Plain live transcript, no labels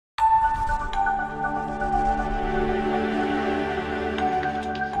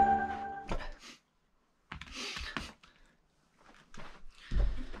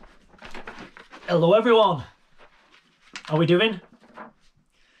Hello everyone, how are we doing?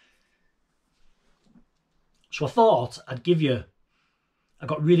 So I thought I'd give you, I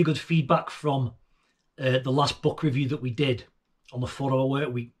got really good feedback from the last book review that we did on the 4-Hour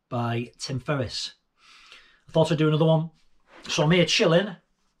Work Week by Tim Ferriss. I thought I'd do another one. So I'm here chilling,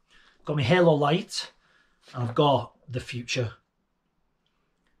 got my Halo light, and I've got the Future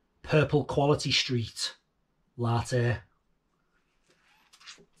Purple Quality Street Latte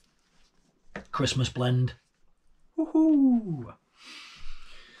Christmas blend. Woohoo!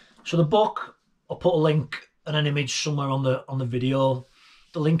 So the book, I'll put a link and an image somewhere on the video.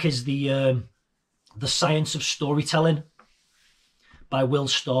 The link is the Science of Storytelling by Will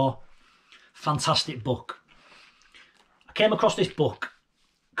Storr. Fantastic book. I came across this book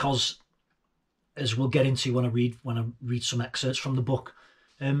because, as we'll get into when I read some excerpts from the book,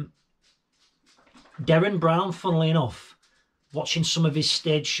 Derren Brown, funnily enough, watching some of his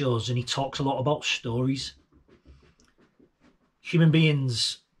stage shows, and he talks a lot about stories. Human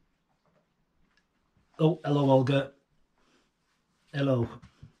beings. Oh, hello, Olga. Hello,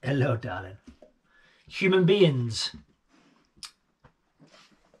 darling. Human beings.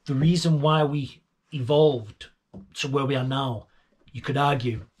 The reason why we evolved to where we are now, you could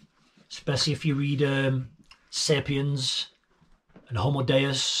argue, especially if you read Sapiens and Homo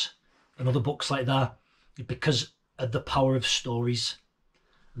Deus and other books like that, because of the power of stories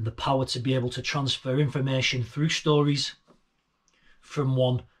and the power to be able to transfer information through stories from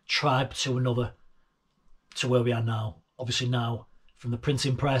one tribe to another to where we are now. Obviously now, from the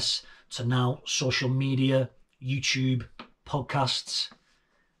printing press to now social media, YouTube, podcasts,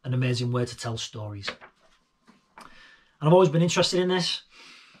 an amazing way to tell stories. And I've always been interested in this,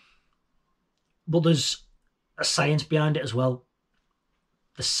 but there's a science behind it as well.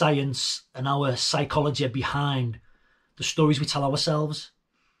 The science and our psychology behind the stories we tell ourselves.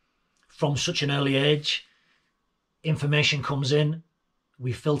 From such an early age, information comes in,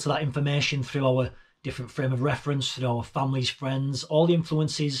 we filter that information through our different frame of reference, through our families, friends, all the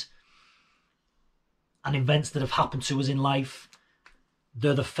influences and events that have happened to us in life.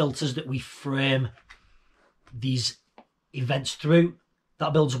 They're the filters that we frame these events through.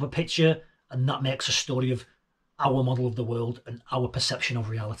 That builds up a picture, and that makes a story of our model of the world and our perception of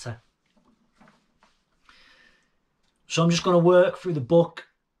reality. So I'm just going to work through the book.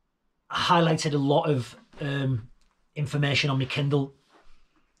 I highlighted a lot of information on my Kindle.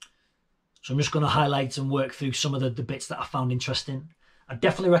 So I'm just going to highlight and work through some of the bits that I found interesting. I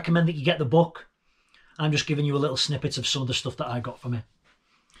definitely recommend that you get the book. I'm just giving you a little snippet of some of the stuff that I got from it.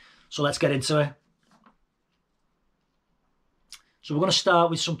 So let's get into it. So we're going to start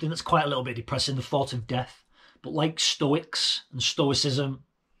with something that's quite a little bit depressing, the thought of death. But like Stoics and Stoicism,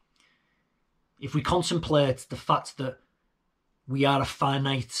 if we contemplate the fact that we are a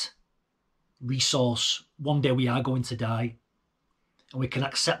finite resource, one day we are going to die, and we can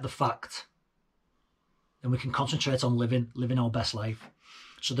accept the fact, then we can concentrate on living our best life.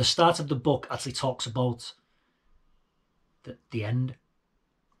 So the start of the book actually talks about the end.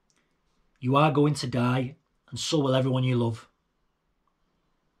 You are going to die, and so will everyone you love.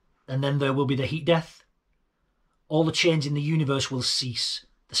 And then there will be the heat death. All the change in the universe will cease.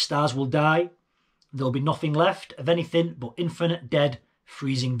 The stars will die. There will be nothing left of anything but infinite, dead,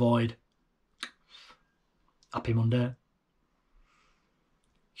 freezing void. Happy Monday.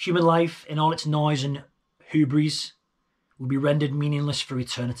 Human life, in all its noise and hubris, will be rendered meaningless for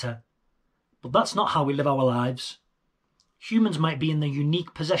eternity. But that's not how we live our lives. Humans might be in the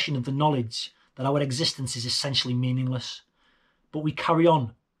unique possession of the knowledge that our existence is essentially meaningless, but we carry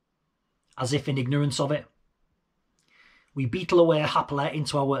on as if in ignorance of it. We beetle away happily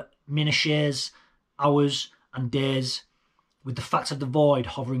into our minutiae, hours and days, with the fact of the void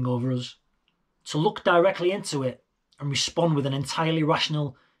hovering over us. To look directly into it and respond with an entirely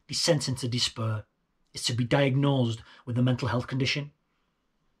rational descent into despair is to be diagnosed with a mental health condition,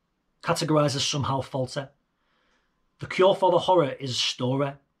 categorised as somehow faulty. The cure for the horror is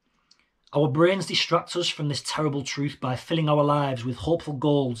story. Our brains distract us from this terrible truth by filling our lives with hopeful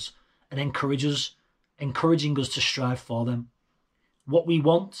goals and encouraging us to strive for them. What we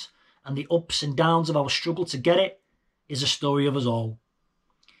want and the ups and downs of our struggle to get it is a story of us all.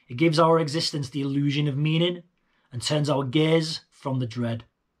 It gives our existence the illusion of meaning and turns our gaze from the dread.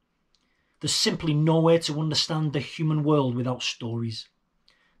 There's simply no way to understand the human world without stories.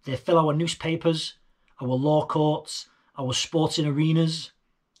 They fill our newspapers, our law courts, our sporting arenas,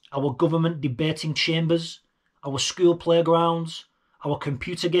 our government debating chambers, our school playgrounds, our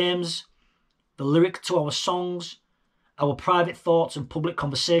computer games, the lyric to our songs, our private thoughts and public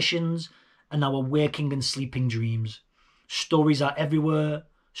conversations, and our waking and sleeping dreams. Stories are everywhere.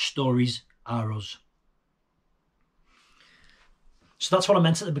 Stories are us. So that's what I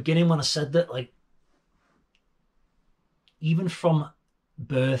meant at the beginning when I said that, like, even from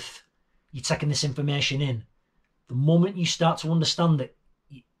birth, you're taking this information in. The moment you start to understand that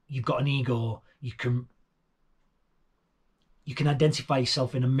you've got an ego, you can identify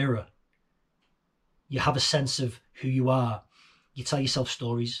yourself in a mirror. You have a sense of who you are. You tell yourself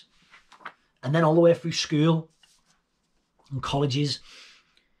stories. And then all the way through school and colleges,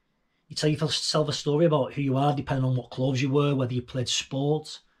 you tell yourself a story about who you are, depending on what clothes you wear, whether you played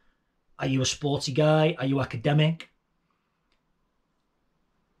sport. Are you a sporty guy? Are you academic?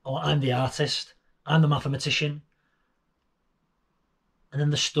 Or I'm the artist. I'm the mathematician. And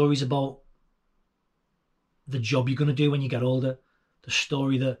then the stories about the job you're going to do when you get older. The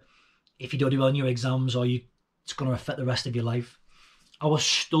story that if you don't do well in your exams, it's going to affect the rest of your life. Our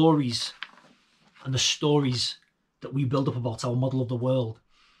stories and the stories that we build up about our model of the world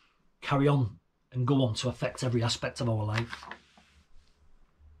carry on and go on to affect every aspect of our life.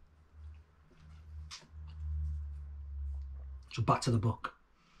 So back to the book.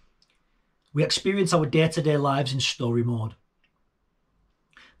 We experience our day-to-day lives in story mode.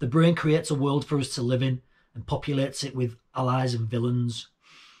 The brain creates a world for us to live in and populates it with allies and villains.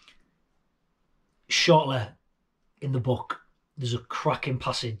 Shortly in the book, there's a cracking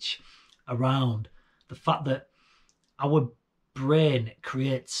passage around the fact that our brain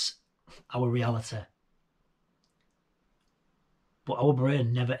creates our reality, but our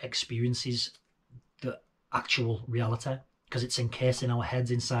brain never experiences the actual reality because it's encased in our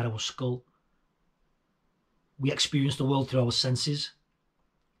heads, inside our skull. We experience the world through our senses: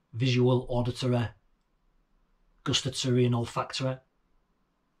 visual, auditory, gustatory and olfactory.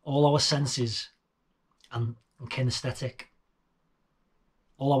 All our senses and kinesthetic.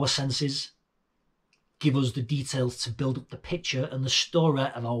 All our senses give us the details to build up the picture and the story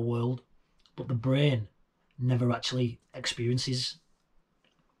of our world, but the brain never actually experiences.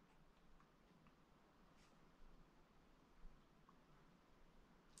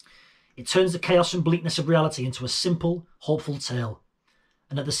 It turns the chaos and bleakness of reality into a simple, hopeful tale,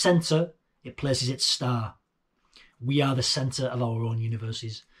 and at the centre, it places its star. We are the centre of our own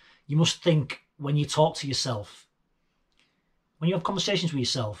universes. You must think, when you talk to yourself, when you have conversations with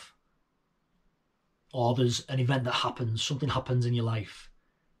yourself, or there's an event that happens, something happens in your life,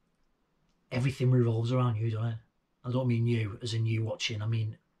 everything revolves around you, doesn't it? I don't mean you as in you watching, I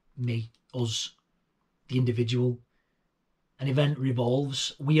mean me, us, the individual. An event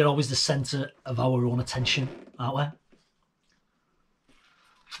revolves. We are always the centre of our own attention, aren't we?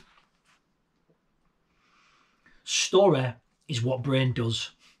 Story is what brain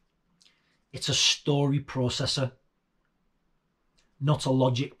does. It's a story processor, not a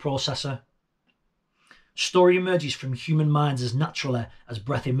logic processor. Story emerges from human minds as naturally as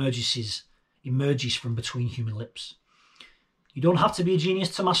breath emerges from between human lips. You don't have to be a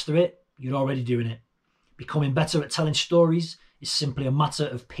genius to master it. You're already doing it. Becoming better at telling stories is simply a matter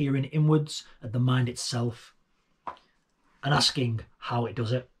of peering inwards at the mind itself and asking how it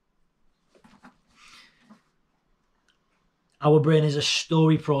does it. Our brain is a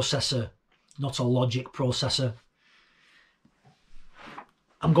story processor, not a logic processor.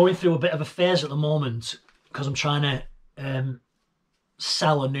 I'm going through a bit of a phase at the moment because I'm trying to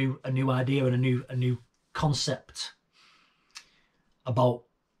sell a new idea and a new concept about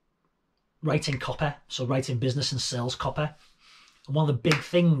writing copy, so writing business and sales copy. And one of the big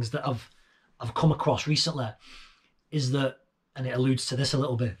things that I've come across recently is that, and it alludes to this a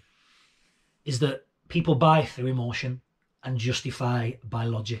little bit, is that people buy through emotion and justify by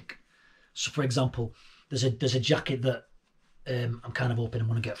logic. So for example, there's a jacket that I'm kind of hoping I'm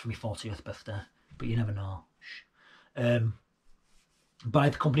going to get for my 40th birthday, but you never know. By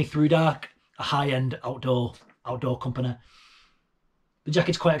the company Through Dark, a high-end outdoor company. The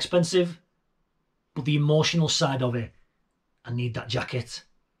jacket's quite expensive, but the emotional side of it, I need that jacket.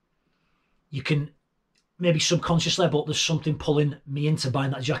 You can maybe subconsciously, but there's something pulling me into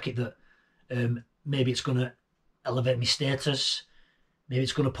buying that jacket that maybe it's going to elevate my status. Maybe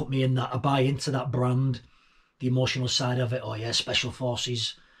it's going to put me in that, I buy into that brand, the emotional side of it. Oh yeah, Special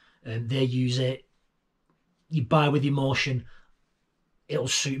Forces, they use it. You buy with emotion. It'll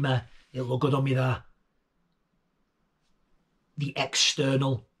suit me. It'll look good on me there. The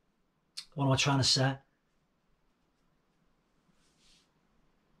external. What am I trying to say?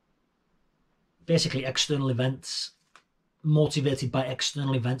 Basically, external events. Motivated by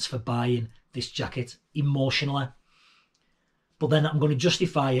external events for buying this jacket emotionally. But then I'm going to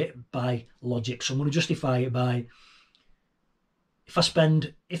justify it by logic. So I'm going to justify it by, if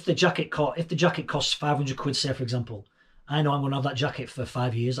the jacket costs 500 quid, say for example, I know I'm going to have that jacket for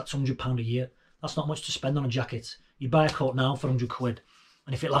 5 years. That's £100 a year. That's not much to spend on a jacket. You buy a coat now for £100,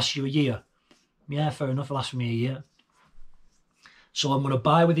 and if it lasts you a year, yeah, fair enough, it lasts me a year. So I'm going to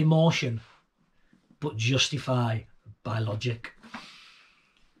buy with emotion, but justify by logic.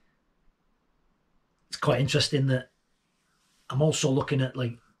 It's quite interesting that I'm also looking at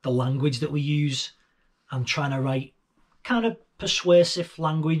like the language that we use. I'm trying to write kind of persuasive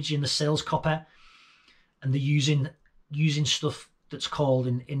language in the sales copy, and they're using stuff that's called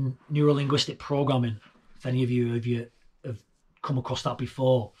in neurolinguistic programming. If any of you have come across that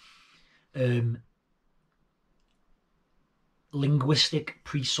before, linguistic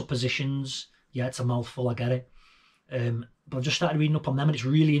presuppositions. Yeah, it's a mouthful, I get it. But I've just started reading up on them, and it's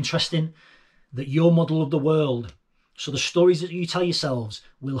really interesting that your model of the world, so the stories that you tell yourselves,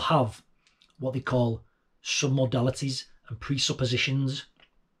 will have what they call submodalities and presuppositions.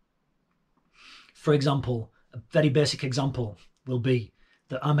 For example, a very basic example will be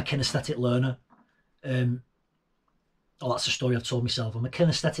that I'm a kinesthetic learner. That's a story I've told myself. I'm a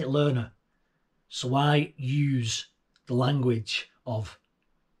kinesthetic learner. So I use the language of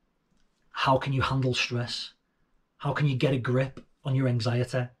how can you handle stress? How can you get a grip on your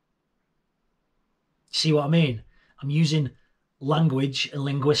anxiety? See what I mean? I'm using language and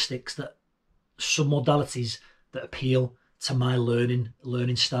linguistics, that submodalities that appeal to my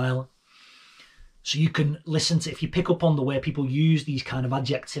learning style. So you can listen to, if you pick up on the way people use these kind of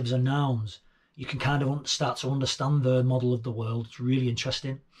adjectives and nouns, you can kind of start to understand their model of the world. It's really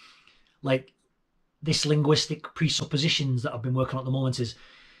interesting. Like this linguistic presuppositions that I've been working on at the moment is,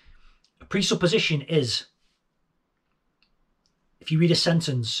 a presupposition is, if you read a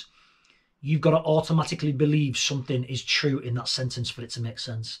sentence, you've got to automatically believe something is true in that sentence for it to make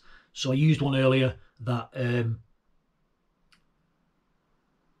sense. So I used one earlier that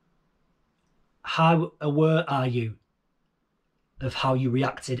how aware are you of how you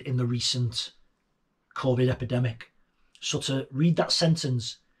reacted in the recent COVID epidemic? So to read that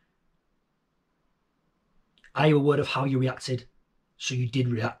sentence, are you aware of how you reacted? So you did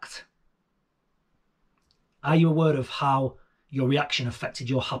react. Are you aware of how your reaction affected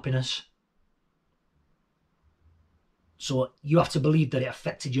your happiness? So you have to believe that it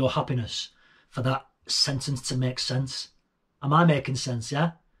affected your happiness for that sentence to make sense. Am I making sense? Yeah.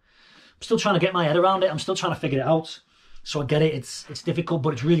 I'm still trying to get my head around it. I'm still trying to figure it out. So I get it. It's difficult,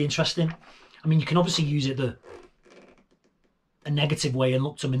 but it's really interesting. I mean, you can obviously use it a negative way and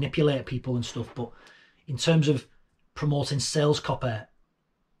look to manipulate people and stuff. But in terms of promoting sales copy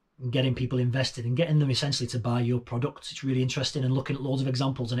and getting people invested and getting them essentially to buy your product, it's really interesting, and looking at loads of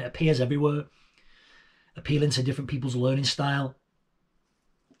examples, and it appears everywhere, appealing to different people's learning style.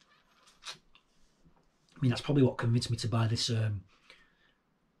 I mean, that's probably what convinced me to buy this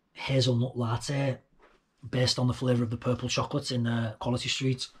hazelnut latte based on the flavour of the purple chocolate in Quality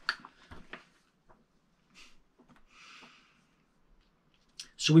Street.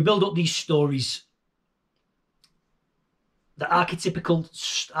 So we build up these stories. The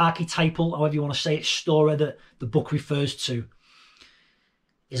archetypal, however you want to say it, story that the book refers to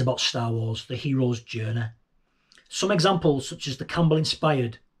is about Star Wars, the hero's journey. Some examples, such as the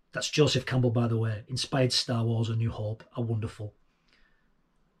Campbell-inspired, that's Joseph Campbell, by the way, inspired Star Wars A New Hope, are wonderful.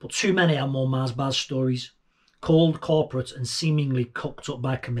 But too many are more Mars-Bars stories, cold, corporate, and seemingly cooked up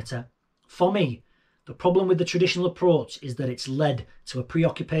by a committee. For me, the problem with the traditional approach is that it's led to a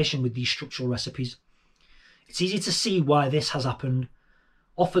preoccupation with these structural recipes. It's easy to see why this has happened.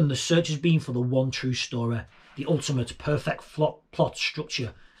 Often the search has been for the one true story, the ultimate perfect plot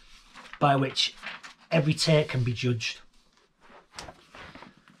structure by which every take can be judged.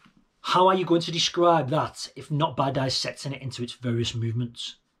 How are you going to describe that if not by dissecting it into its various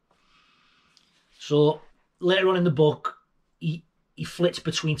movements? So later on in the book, he flits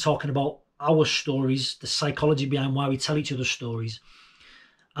between talking about our stories, the psychology behind why we tell each other stories,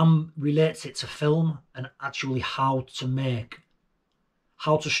 and relates it to film and actually how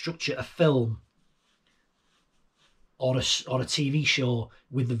to structure a film or a TV show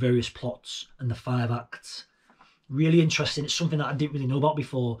with the various plots and the 5 acts. Really interesting. It's something that I didn't really know about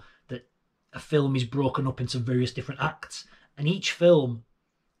before, that a film is broken up into various different acts, and each film,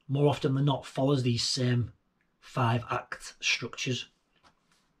 more often than not, follows these same 5-act structures.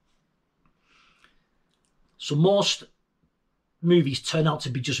 So most movies turn out to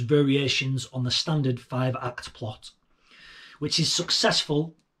be just variations on the standard 5-act plot, which is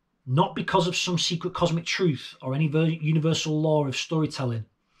successful not because of some secret cosmic truth or any universal law of storytelling,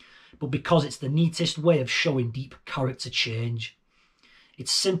 but because it's the neatest way of showing deep character change.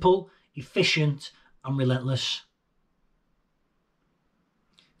 It's simple, efficient, and relentless.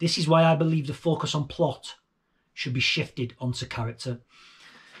 This is why I believe the focus on plot should be shifted onto character.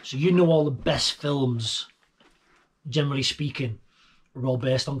 So you know all the best films, generally speaking, are all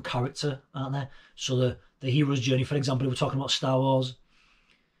based on character, aren't they? So the hero's journey, for example, we're talking about Star Wars.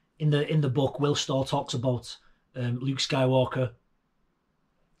 In the book, Will Storr talks about Luke Skywalker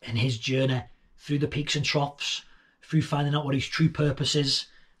and his journey through the peaks and troughs, through finding out what his true purpose is,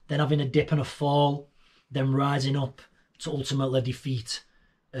 then having a dip and a fall, then rising up to ultimately defeat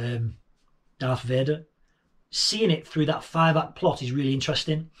Darth Vader. Seeing it through that 5-act plot is really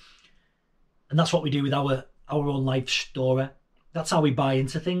interesting. And that's what we do with our own life story. That's how we buy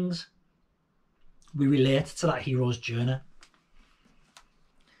into things. We relate to that hero's journey.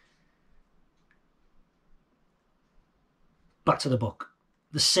 Back to the book.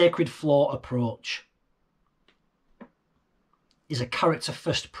 The sacred flaw approach is a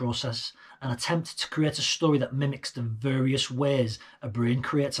character-first process, an attempt to create a story that mimics the various ways a brain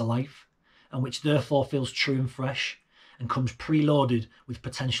creates a life, and which therefore feels true and fresh, and comes preloaded with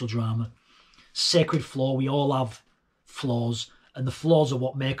potential drama. Sacred flaw, we all have flaws, and the flaws are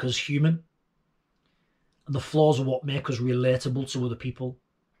what make us human, and the flaws are what make us relatable to other people.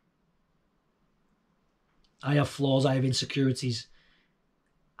 I have flaws, I have insecurities.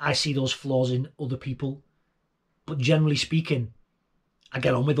 I see those flaws in other people, but generally speaking, I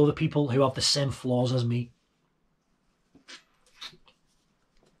get on with other people who have the same flaws as me.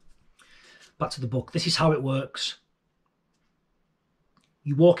 Back to the book. This is how it works.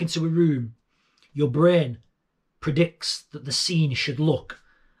 You walk into a room. Your brain predicts that the scene should look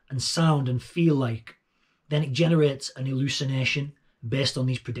and sound and feel like. Then it generates an hallucination based on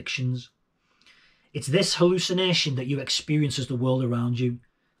these predictions. It's this hallucination that you experience as the world around you.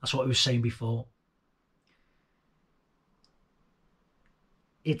 That's what I was saying before.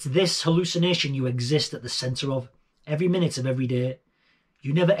 It's this hallucination you exist at the centre of every minute of every day.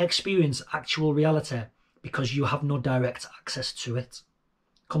 You never experience actual reality because you have no direct access to it.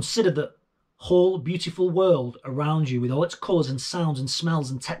 Consider the whole beautiful world around you with all its colours and sounds and smells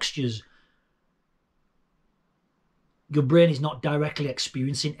and textures. Your brain is not directly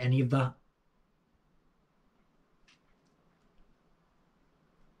experiencing any of that.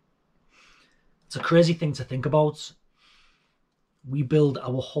 It's a crazy thing to think about. We build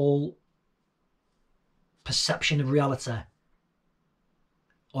our whole perception of reality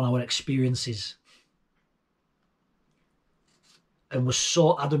on our experiences. And we're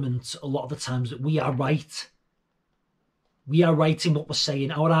so adamant a lot of the times that we are right. We are right in what we're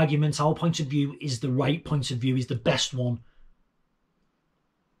saying. Our argument, our point of view is the right point of view, is the best one.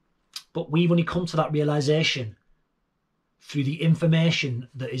 But we've only come to that realisation through the information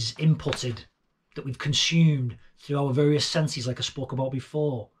that is inputted, that we've consumed through our various senses, like I spoke about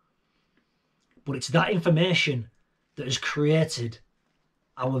before. But it's that information that has created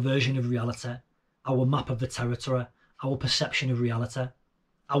our version of reality, our map of the territory, our perception of reality,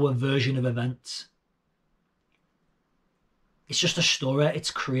 our version of events. It's just a story,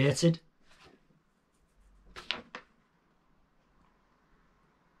 it's created.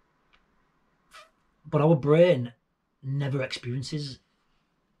 But our brain never experiences.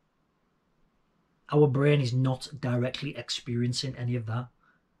 Our brain is not directly experiencing any of that.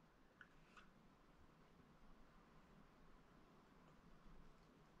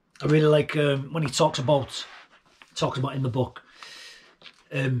 I really like when he talks about in the book.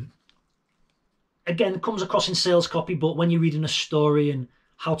 Again, it comes across in sales copy, but when you're reading a story and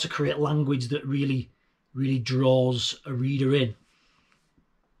how to create language that really draws a reader in,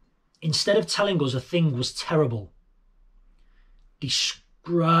 instead of telling us a thing was terrible,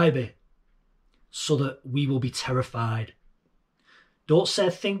 describe it so that we will be terrified. Don't say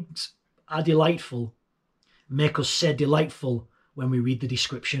things are delightful. Make us say delightful when we read the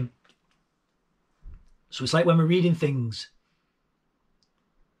description. So it's like when we're reading things,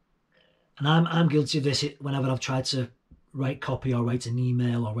 and I'm guilty of this whenever I've tried to write copy or write an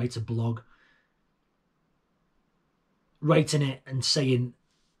email or write a blog. Writing it and saying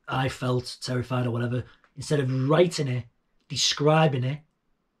I felt terrified or whatever, instead of writing it, describing it,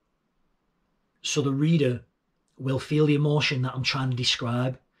 so the reader will feel the emotion that I'm trying to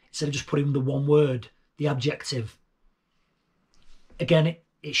describe, instead of just putting the one word, the adjective. Again,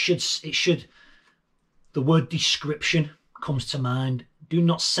 it should, the word description comes to mind. Do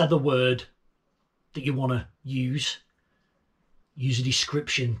not say the word that you want to use. Use a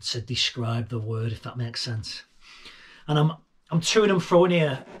description to describe the word, if that makes sense. And I'm to and fro in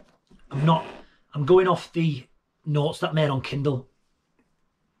here. I'm going off the notes that I made on Kindle.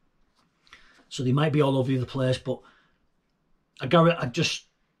 So they might be all over the place, but I just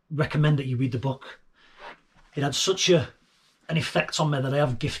recommend that you read the book. It had such an effect on me that I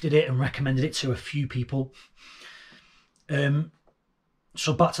have gifted it and recommended it to a few people.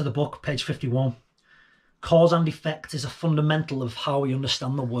 So back to the book, page 51. Cause and effect is a fundamental of how we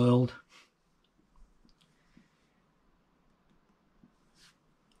understand the world.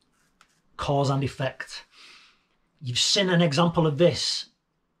 Cause and effect. You've seen an example of this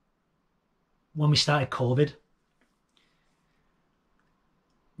when we started COVID.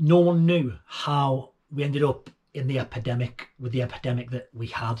 No one knew how we ended up in the epidemic, with the epidemic that we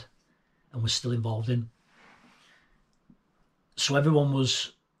had and were still involved in. So everyone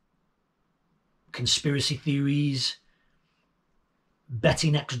was conspiracy theories.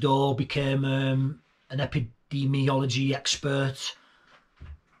 Betty next door became an epidemiology expert.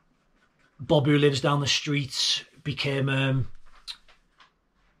 Bob, who lives down the street, became a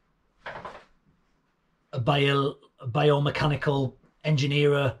biomechanical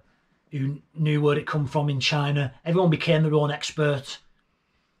engineer who knew where it come from in China. Everyone became their own expert.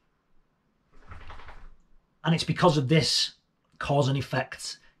 And it's because of this cause and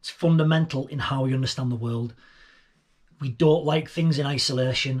effect. It's fundamental in how we understand the world. We don't like things in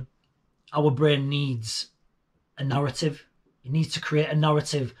isolation. Our brain needs a narrative. It needs to create a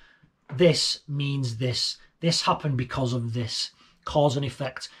narrative. This means this. This happened because of this. Cause and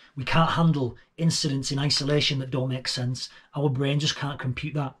effect. We can't handle incidents in isolation that don't make sense. Our brain just can't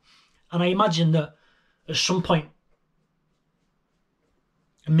compute that. And I imagine that at some point,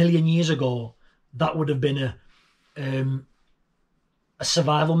 1,000,000 years ago, that would have been a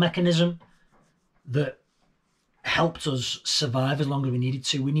survival mechanism that helped us survive as long as we needed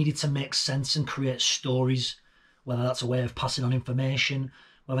to. We needed to make sense and create stories, whether that's a way of passing on information,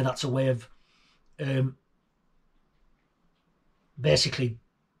 whether that's a way of basically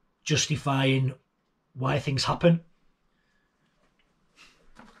justifying why things happen.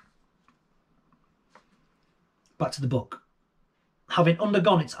 Back to the book. Having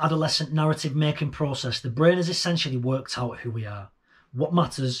undergone its adolescent narrative-making process, the brain has essentially worked out who we are, what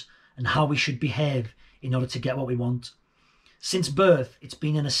matters, and how we should behave in order to get what we want. Since birth, it's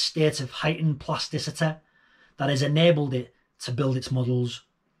been in a state of heightened plasticity that has enabled it to build its models.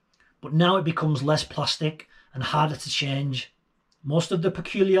 But now it becomes less plastic and harder to change. Most of the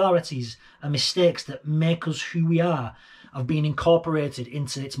peculiarities and mistakes that make us who we are have been incorporated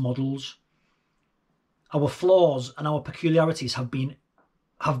into its models. Our flaws and our peculiarities have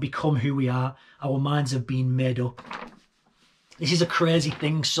become who we are. Our minds have been made up. This is a crazy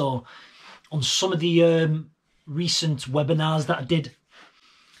thing. So on some of the recent webinars that I did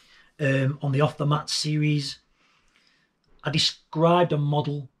on the Off the Mat series, I described a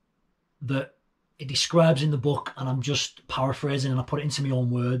model that it describes in the book, and I'm just paraphrasing and I put it into my own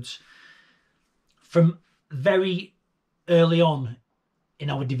words. From very early on in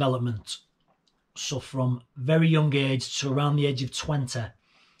our development, so from very young age to around the age of 20,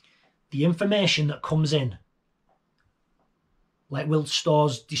 the information that comes in, like Will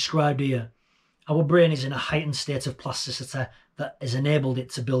Storrs described here, our brain is in a heightened state of plasticity that has enabled it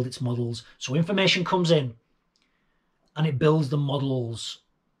to build its models. So information comes in and it builds the models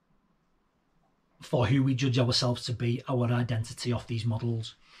for who we judge ourselves to be, our identity off these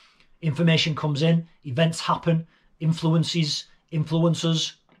models. Information comes in, events happen, influences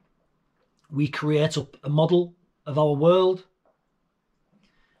us. We create up a model of our world.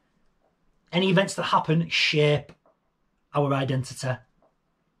 Any events that happen shape our identity.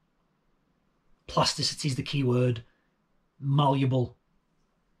 Plasticity is the key word. Malleable.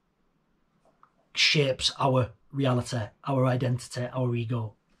 Shapes our reality, our identity, our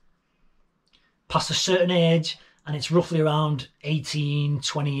ego. Past a certain age, and it's roughly around 18,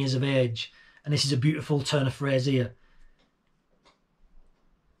 20 years of age, and this is a beautiful turn of phrase here,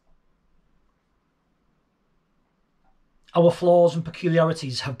 our flaws and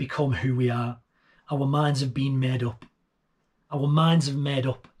peculiarities have become who we are. Our minds have been made up. Our minds have made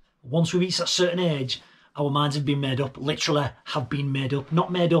up. Once we reach that certain age, our minds have been made up, literally have been made up. Not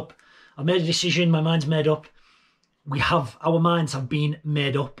made up. I've made a decision, my mind's made up. Our minds have been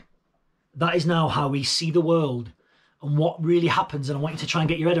made up. That is now how we see the world. And what really happens, and I want you to try and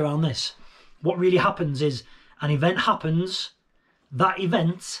get your head around this, what really happens is an event happens, that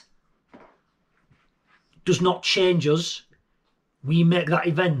event does not change us. We make that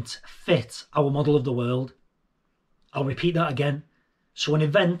event fit our model of the world. I'll repeat that again. So an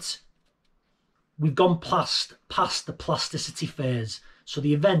event, we've gone past the plasticity phase. So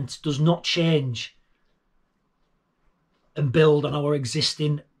the event does not change and build on our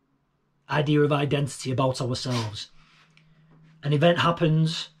existing idea of identity about ourselves. An event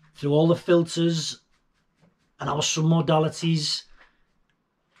happens through all the filters and our submodalities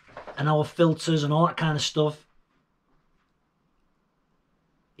and our filters and all that kind of stuff.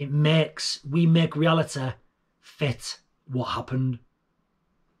 We make reality fit what happened.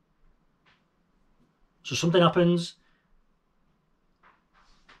 So something happens,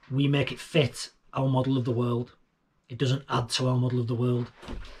 we make it fit our model of the world. It doesn't add to our model of the world.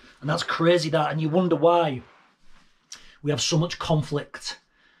 And that's crazy, that, and you wonder why we have so much conflict.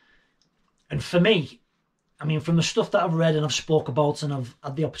 And for me, I mean, from the stuff that I've read and I've spoke about, and I've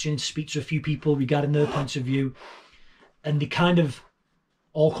had the opportunity to speak to a few people regarding their points of view, and they kind of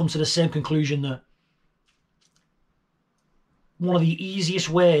all come to the same conclusion that one of the easiest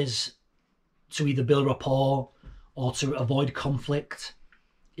ways to either build rapport or to avoid conflict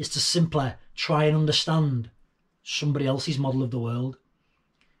is to simply try and understand somebody else's model of the world.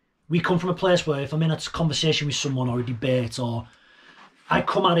 We come from a place where if I'm in a conversation with someone or a debate, or I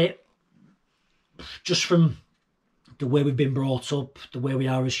come at it just from the way we've been brought up, the way we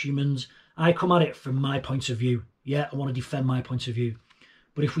are as humans, I come at it from my point of view. Yeah, I want to defend my point of view.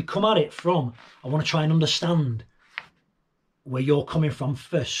 But if we come at it from, I want to try and understand where you're coming from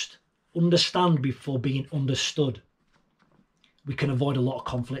first, understand before being understood, we can avoid a lot of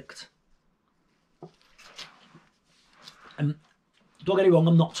conflict. And don't get me wrong,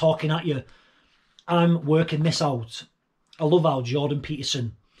 I'm not talking at you. I'm working this out. I love how Jordan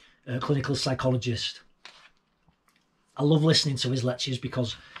Peterson, a clinical psychologist, I love listening to his lectures,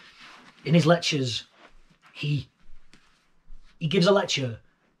 because in his lectures, he gives a lecture,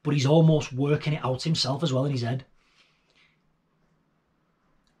 but he's almost working it out himself as well in his head.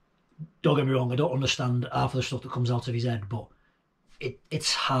 Don't get me wrong, I don't understand half of the stuff that comes out of his head, but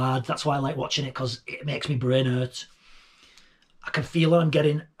it's hard. That's why I like watching it, because it makes my brain hurt. I can feel I'm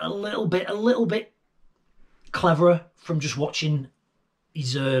getting a little bit cleverer from just watching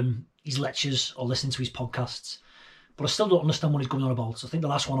his lectures or listening to his podcasts, but I still don't understand what he's going on about. So I think the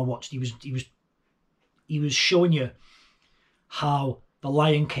last one I watched, he was showing you how the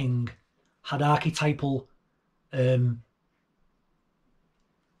Lion King had archetypal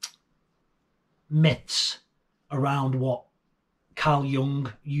myths around what Carl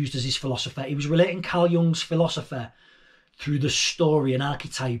Jung used as his philosophy. He was relating Carl Jung's philosophy through the story and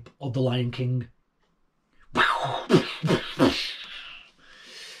archetype of the Lion King.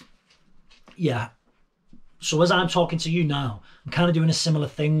 Yeah. So as I'm talking to you now, I'm kind of doing a similar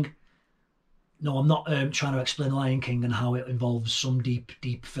thing. No, I'm not trying to explain the Lion King and how it involves some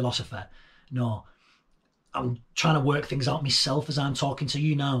deep philosophy. No, I'm trying to work things out myself as I'm talking to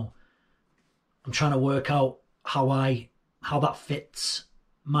you now. I'm trying to work out how that fits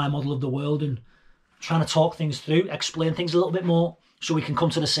my model of the world, and trying to talk things through, explain things a little bit more so we can come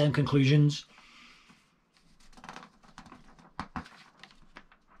to the same conclusions.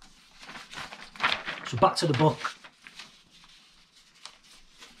 So back to the book.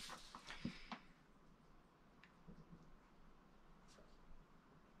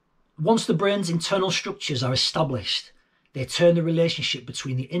 Once the brain's internal structures are established, they turn the relationship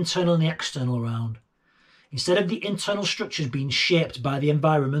between the internal and the external around. Instead of the internal structures being shaped by the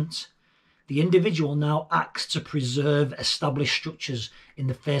environment, the individual now acts to preserve established structures in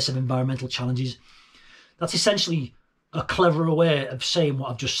the face of environmental challenges. That's essentially a cleverer way of saying what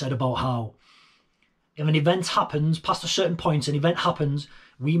I've just said about how if an event happens, past a certain point, an event happens,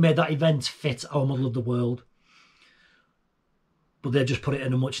 we made that event fit our model of the world. But they've just put it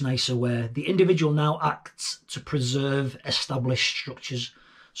in a much nicer way. The individual now acts to preserve established structures.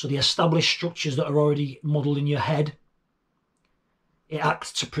 So the established structures that are already modelled in your head, it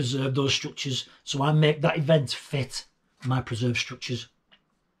acts to preserve those structures. So I make that event fit my preserved structures.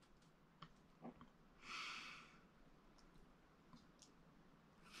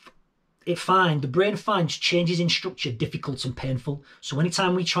 The brain finds changes in structure difficult and painful. So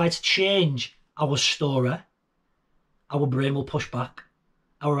anytime we try to change our story, our brain will push back.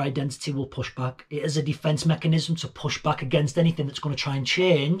 Our identity will push back. It is a defense mechanism to push back against anything that's going to try and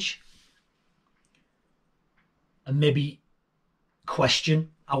change and maybe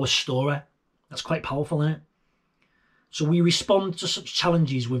question our story. That's quite powerful, isn't it? So we respond to such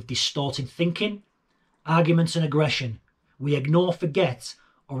challenges with distorted thinking, arguments and aggression. We ignore, forget,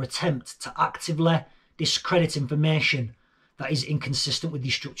 or attempt to actively discredit information that is inconsistent with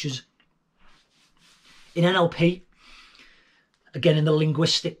these structures. In NLP, again, in the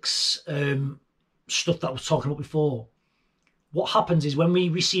linguistics stuff that I was talking about before, what happens is when we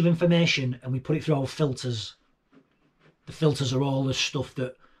receive information and we put it through our filters, the filters are all the stuff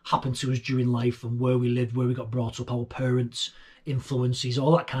that happened to us during life and where we lived, where we got brought up, our parents, influences,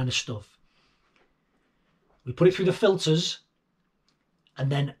 all that kind of stuff. We put it through the filters, and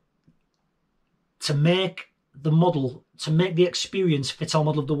then to make the model, to make the experience fit our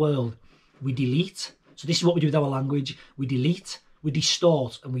model of the world, we delete. So this is what we do with our language. We delete, we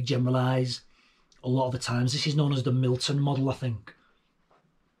distort, and we generalize a lot of the times. This is known as the Milton model, I think.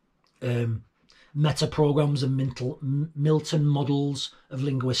 Meta programs and Milton models of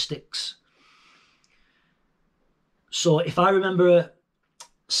linguistics. So if I remember,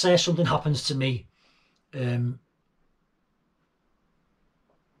 say something happens to me, and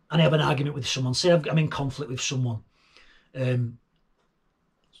I have an argument with someone, say I'm in conflict with someone, and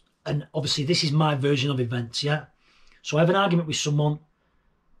obviously this is my version of events, yeah? So I have an argument with someone,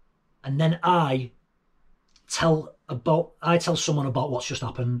 and then I tell someone about what's just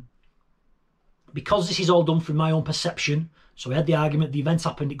happened. Because this is all done through my own perception, so we had the argument, the event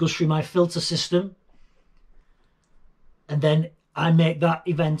happened, it goes through my filter system, and then I make that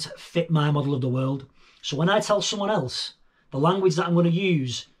event fit my model of the world. So when I tell someone else, the language that I'm going to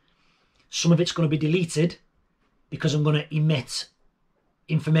use, some of it's going to be deleted because I'm going to emit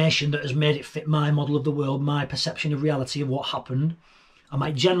information that has made it fit my model of the world, my perception of reality of what happened. I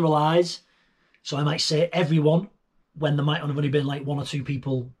might generalize, so I might say everyone, when there might have only been like 1 or 2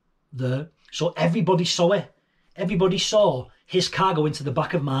 people there. So everybody saw it. Everybody saw his car go into the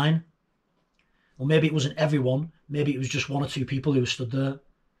back of mine. Or maybe it wasn't everyone. Maybe it was just 1 or 2 people who stood there.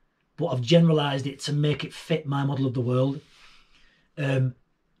 But I've generalised it to make it fit my model of the world.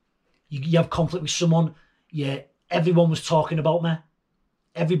 You have conflict with someone. Yeah, everyone was talking about me.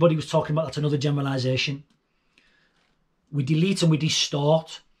 Everybody was talking about, that's another generalisation. We delete and we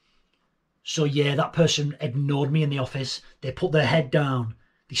distort. So yeah, that person ignored me in the office. They put their head down.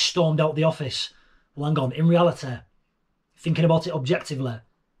 They stormed out the office. Well, hang on, in reality, thinking about it objectively,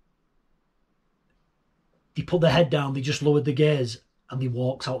 they put their head down, they just lowered the gaze, and they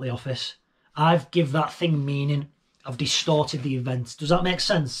walked out the office. I've give that thing meaning. I've distorted the event. Does that make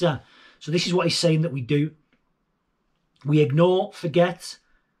sense? Yeah. So this is what he's saying that we do. We ignore, forget,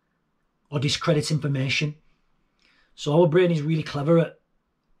 or discredit information. So our brain is really clever at,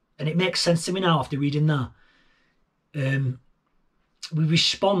 and it makes sense to me now after reading that. We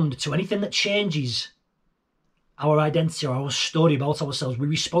respond to anything that changes our identity or our story about ourselves. We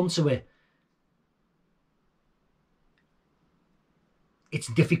respond to it. It's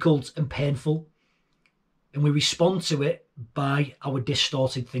difficult and painful. And we respond to it by our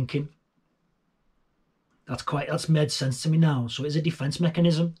distorted thinking. That's made sense to me now. So it's a defense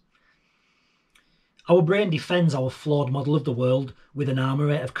mechanism. Our brain defends our flawed model of the world with an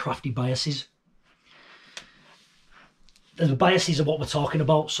armoury of crafty biases. The biases of what we're talking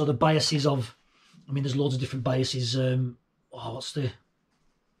about. So the biases of, I mean, there's loads of different biases. What's the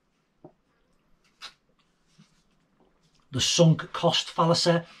sunk cost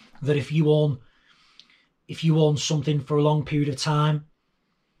fallacy, that if you own something for a long period of time,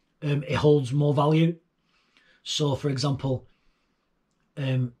 it holds more value. So, for example,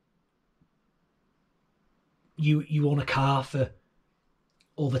 you own a car for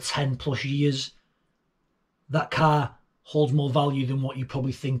over 10 plus years. That car holds more value than what you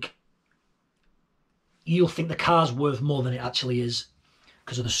probably think. You'll think the car's worth more than it actually is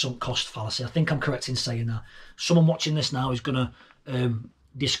because of the sunk cost fallacy. I think I'm correct in saying that. Someone watching this now is going to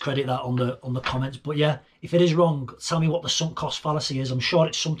discredit that on the comments. But yeah, if it is wrong, tell me what the sunk cost fallacy is. I'm sure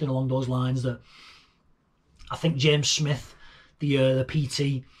it's something along those lines. That I think James Smith, the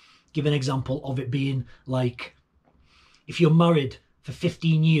PT, give an example of it being like, if you're married for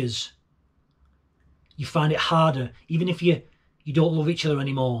 15 years, you find it harder, even if you don't love each other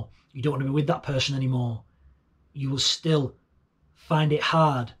anymore, you don't want to be with that person anymore, you will still find it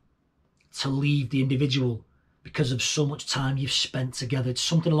hard to leave the individual because of so much time you've spent together. It's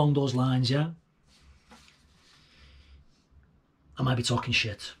something along those lines, yeah? I might be talking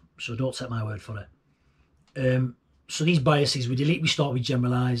shit, so don't take my word for it. So these biases, we delete, we start, we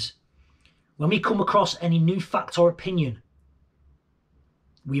generalise. When we come across any new fact or opinion,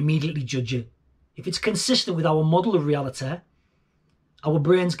 we immediately judge it. If it's consistent with our model of reality, our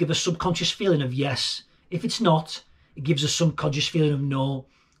brains give a subconscious feeling of yes. If it's not, it gives a subconscious feeling of no.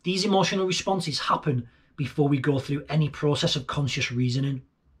 These emotional responses happen before we go through any process of conscious reasoning.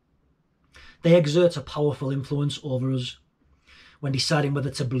 They exert a powerful influence over us when deciding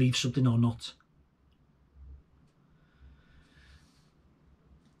whether to believe something or not.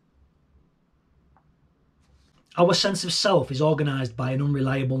 Our sense of self is organised by an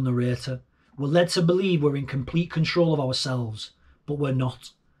unreliable narrator. We're led to believe we're in complete control of ourselves, but we're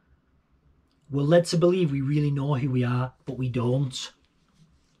not. We're led to believe we really know who we are, but we don't.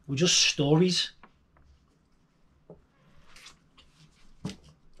 We're just stories.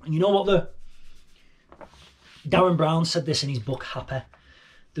 And you know what Darren Brown said this in his book, Happy.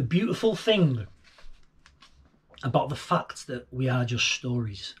 The beautiful thing about the fact that we are just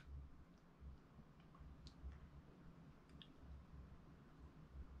stories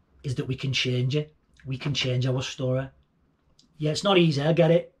is that we can change it. We can change our story. Yeah, it's not easy. I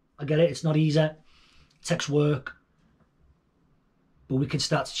get it. It's not easy. It takes work. But we can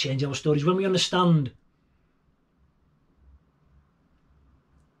start to change our stories. When you understand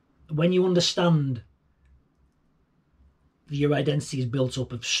that your identity is built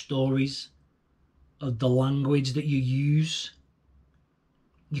up of stories, of the language that you use,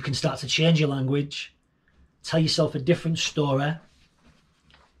 you can start to change your language, tell yourself a different story,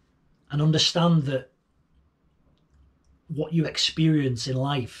 and understand that what you experience in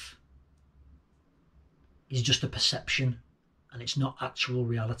life is just a perception and it's not actual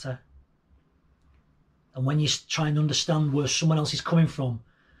reality. And when you try and understand where someone else is coming from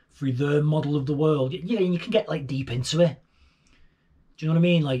through their model of the world, yeah, you can get like deep into it. Do you know what I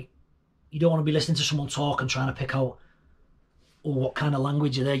mean? Like, you don't want to be listening to someone talk and trying to pick out, or what kind of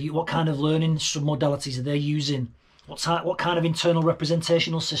language are they, what kind of learning submodalities are they using, what kind of internal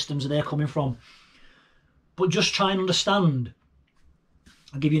representational systems are they coming from. But just try and understand.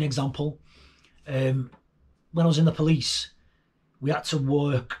 I'll give you an example. When I was in the police, we had to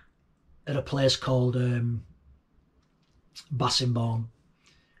work at a place called Bassingbourn.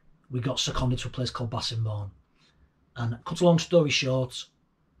 We got seconded to a place called Bassingbourn. And cut a long story short,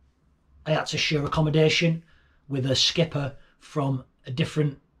 I had to share accommodation with a skipper from a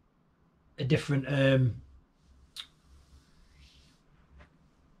different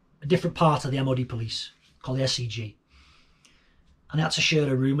part of the MOD police, called the SCG. And I had to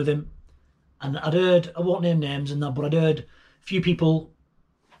share a room with him. And I'd heard, I won't name names and that, but I'd heard a few people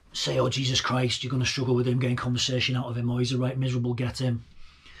say, oh, Jesus Christ, you're going to struggle with him, getting conversation out of him, or he's a right miserable, get him.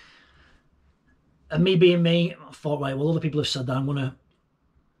 And me being me, I thought, right, well, other people have said that, I'm gonna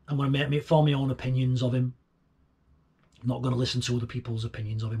form my own opinions of him. I'm not going to listen to other people's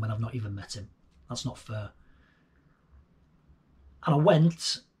opinions of him when I've not even met him. That's not fair. And I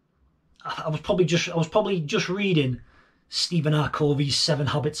went, I was probably just reading Stephen R. Covey's 7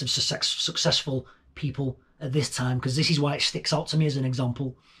 Habits of Successful People at this time, because this is why it sticks out to me as an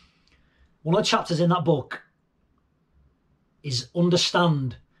example. One of the chapters in that book is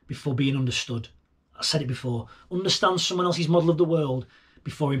understand before being understood. I said it before. Understand someone else's model of the world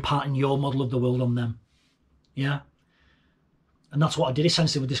before imparting your model of the world on them. Yeah? And that's what I did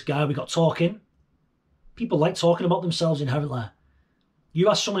essentially with this guy. We got talking. People like talking about themselves inherently. You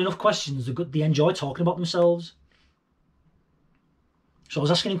ask someone enough questions, they enjoy talking about themselves. So I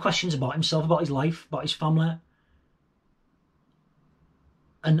was asking him questions about himself, about his life, about his family.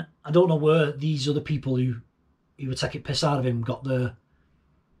 And I don't know where these other people who were taking piss out of him got their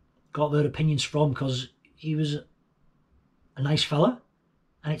opinions from, because he was a nice fella.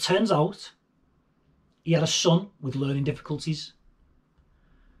 And it turns out he had a son with learning difficulties.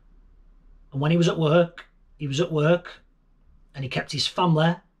 And when he was at work and he kept his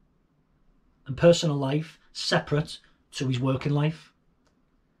family and personal life separate to his working life.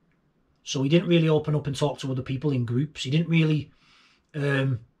 So he didn't really open up and talk to other people in groups. He didn't really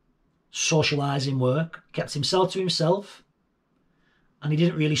socialise in work. Kept himself to himself. And he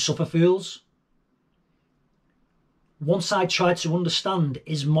didn't really suffer fools. Once I tried to understand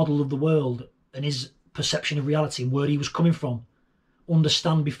his model of the world and his perception of reality and where he was coming from,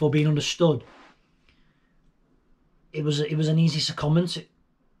 understand before being understood, it was an easy secondment.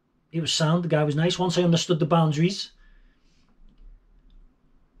 It was sound. The guy was nice. Once I understood the boundaries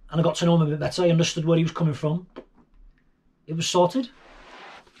and I got to know him a bit better, I understood where he was coming from. It was sorted.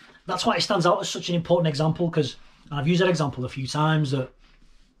 That's why it stands out as such an important example, because I've used that example a few times, that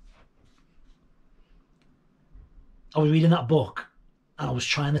I was reading that book and I was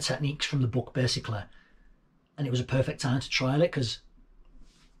trying the techniques from the book basically, and it was a perfect time to trial it, because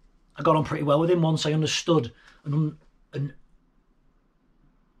I got on pretty well with him once I understood and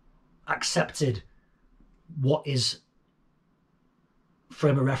accepted what his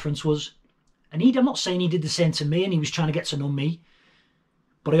frame of reference was. And I'm not saying he did the same to me and he was trying to get to know me,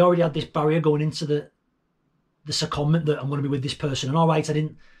 but I already had this barrier going into the secondment that I'm going to be with this person. And all right,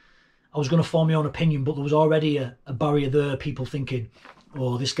 I was going to form my own opinion, but there was already a barrier there, people thinking,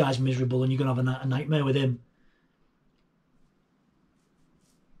 oh, this guy's miserable and you're going to have a nightmare with him.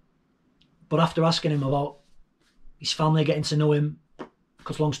 But after asking him about his family, getting to know him,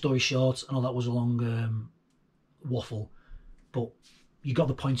 because long story short, I know that was a long waffle, but you got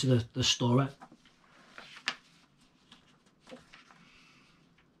the point of the story.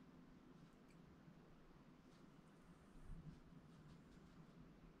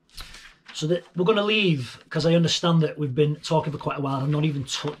 So that we're going to leave, because I understand that we've been talking for quite a while. I've not even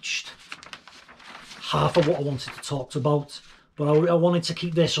touched half of what I wanted to talk about, but I wanted to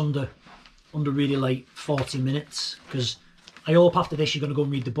keep this under really like 40 minutes, because I I hope after this you're going to go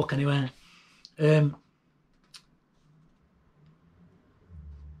and read the book anyway.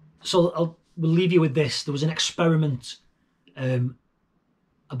 So we'll leave you with this. There was an experiment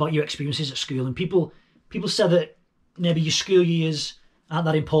about your experiences at school, and people said that maybe your school years aren't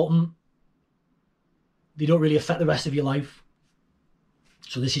that important. They don't really affect the rest of your life.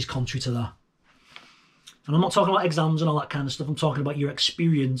 So this is contrary to that. And I'm not talking about exams and all that kind of stuff. I'm talking about your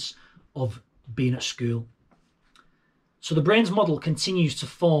experience of being at school. So the brain's model continues to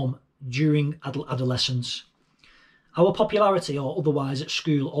form during adolescence. Our popularity or otherwise at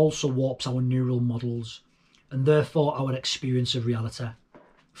school also warps our neural models and therefore our experience of reality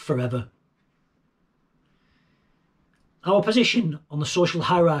forever. Our position on the social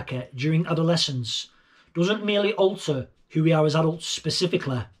hierarchy during adolescence doesn't merely alter who we are as adults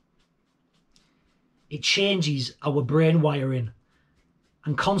specifically. It changes our brain wiring,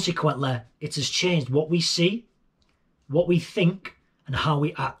 and consequently it has changed what we see, what we think, and how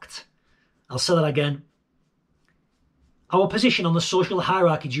we act. I'll say that again. Our position on the social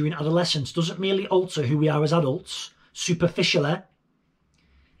hierarchy during adolescence doesn't merely alter who we are as adults superficially.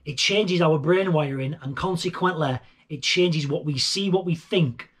 It changes our brain wiring, and consequently it changes what we see, what we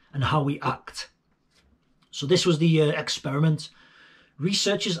think, and how we act. So this was the experiment.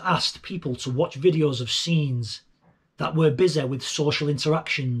 Researchers asked people to watch videos of scenes that were busy with social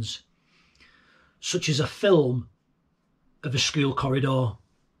interactions, such as a film of a school corridor.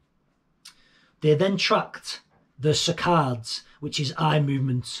 They then tracked their saccades, which is eye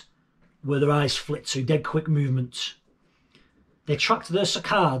movement, where their eyes flit to, dead quick movements. They tracked their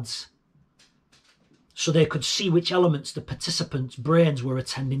saccades so they could see which elements the participants' brains were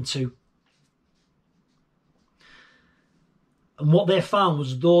attending to. And what they found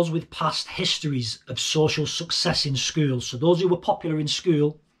was those with past histories of social success in school, so those who were popular in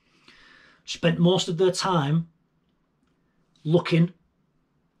school, spent most of their time looking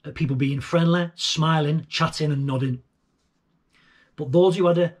at people being friendly, smiling, chatting and nodding. But those who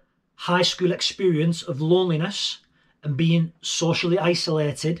had a high school experience of loneliness and being socially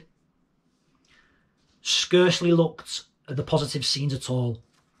isolated scarcely looked at the positive scenes at all.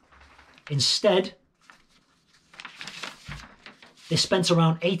 Instead, they spent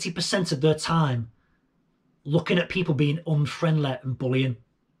around 80% of their time looking at people being unfriendly and bullying,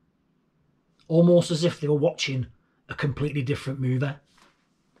 almost as if they were watching a completely different movie.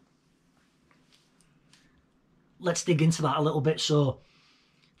 Let's dig into that a little bit. So,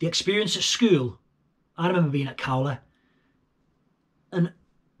 the experience at school, I remember being at Cowley, and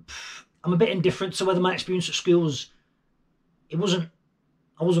I'm a bit indifferent to whether my experience at school was, I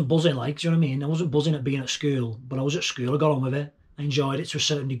wasn't buzzing, like, do you know what I mean? I wasn't buzzing at being at school, but I was at school, I got on with it, I enjoyed it to a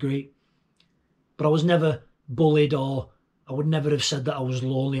certain degree. But I was never bullied, or I would never have said that I was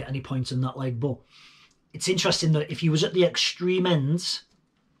lonely at any point in that, like. But it's interesting that if you was at the extreme ends,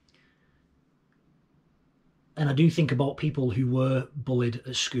 and I do think about people who were bullied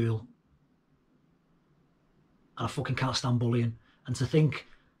at school, and I fucking can't stand bullying. And to think,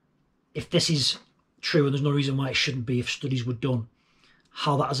 if this is true, and there's no reason why it shouldn't be if studies were done,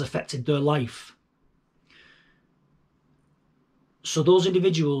 how that has affected their life. So those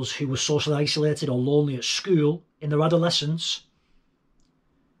individuals who were socially isolated or lonely at school in their adolescence,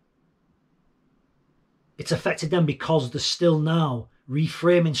 it's affected them because they're still now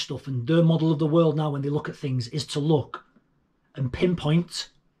reframing stuff, and their model of the world now when they look at things is to look and pinpoint,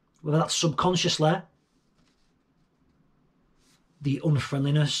 whether that's subconsciously, the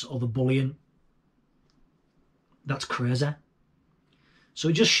unfriendliness or the bullying. That's crazy. So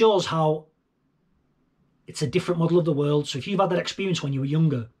it just shows how it's a different model of the world. So if you've had that experience when you were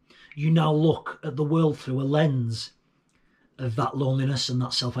younger, you now look at the world through a lens of that loneliness and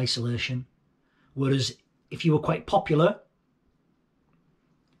that self-isolation. Whereas if you were quite popular,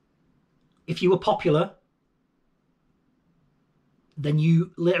 then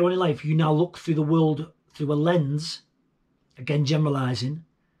you, later on in life, you now look through the world through a lens, again generalising,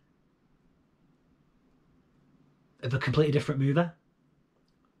 of a completely different movie.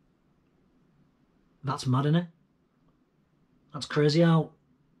 That's mad, isn't it? That's crazy how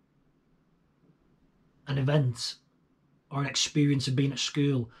an event or an experience of being at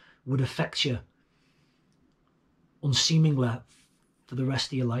school would affect you unseemingly for the rest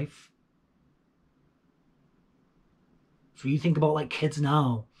of your life. So you think about like kids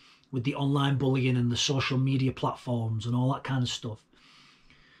now with the online bullying and the social media platforms and all that kind of stuff.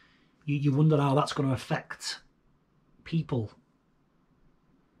 You wonder how that's going to affect people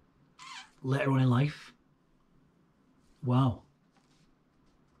later on in life. Wow.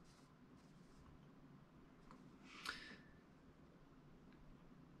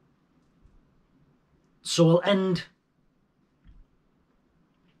 So I'll end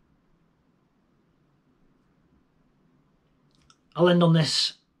I'll end on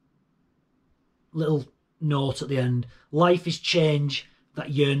this little note at the end. Life is change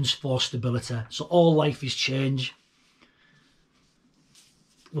that yearns for stability. So all life is change.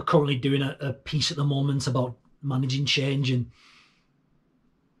 We're currently doing a piece at the moment about managing change, and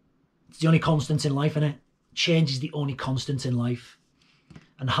it's the only constant in life, isn't it? Change is the only constant in life.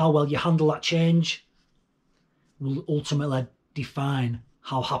 And how well you handle that change will ultimately define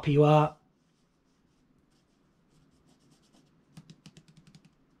how happy you are.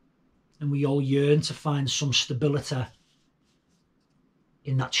 And we all yearn to find some stability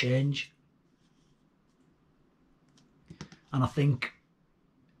in that change. And I think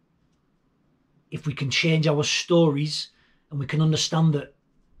if we can change our stories and we can understand that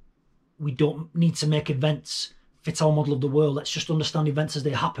we don't need to make events fit our model of the world, let's just understand events as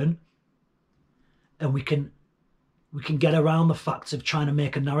they happen, and we can get around the fact of trying to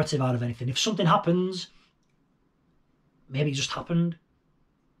make a narrative out of anything. If something happens, maybe it just happened.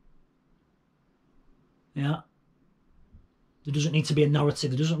 Yeah. There doesn't need to be a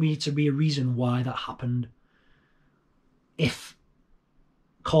narrative. There doesn't need to be a reason why that happened. If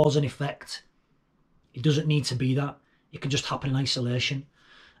cause and effect, it doesn't need to be that. It can just happen in isolation,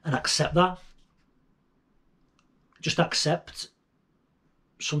 and accept that. Just accept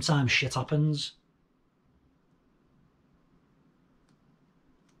sometimes shit happens.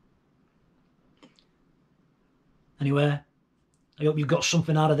 Anyway, I hope you've got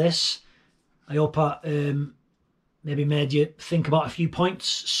something out of this. I hope I maybe made you think about a few points.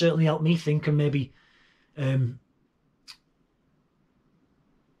 Certainly helped me think, and maybe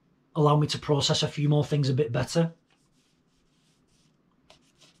allow me to process a few more things a bit better.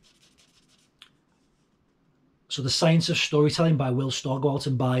 So The Science of Storytelling by Will Storr. Go out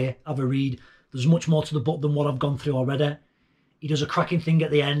and buy it. Have a read. There's much more to the book than what I've gone through already. He does a cracking thing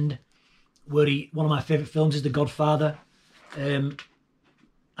at the end where one of my favourite films is The Godfather. And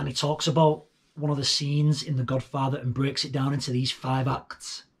he talks about one of the scenes in The Godfather and breaks it down into these 5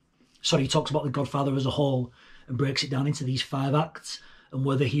 acts. Sorry, he talks about The Godfather as a whole and breaks it down into these 5 acts and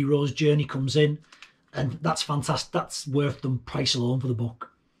where the hero's journey comes in. And that's fantastic. That's worth the price alone for the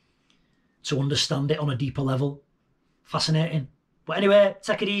book, to understand it on a deeper level. Fascinating. But anyway,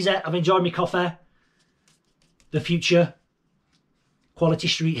 take it easy. I've enjoyed my coffee. The future. Quality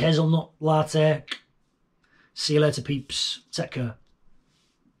Street Hazelnut Latte. See you later, peeps. Take care.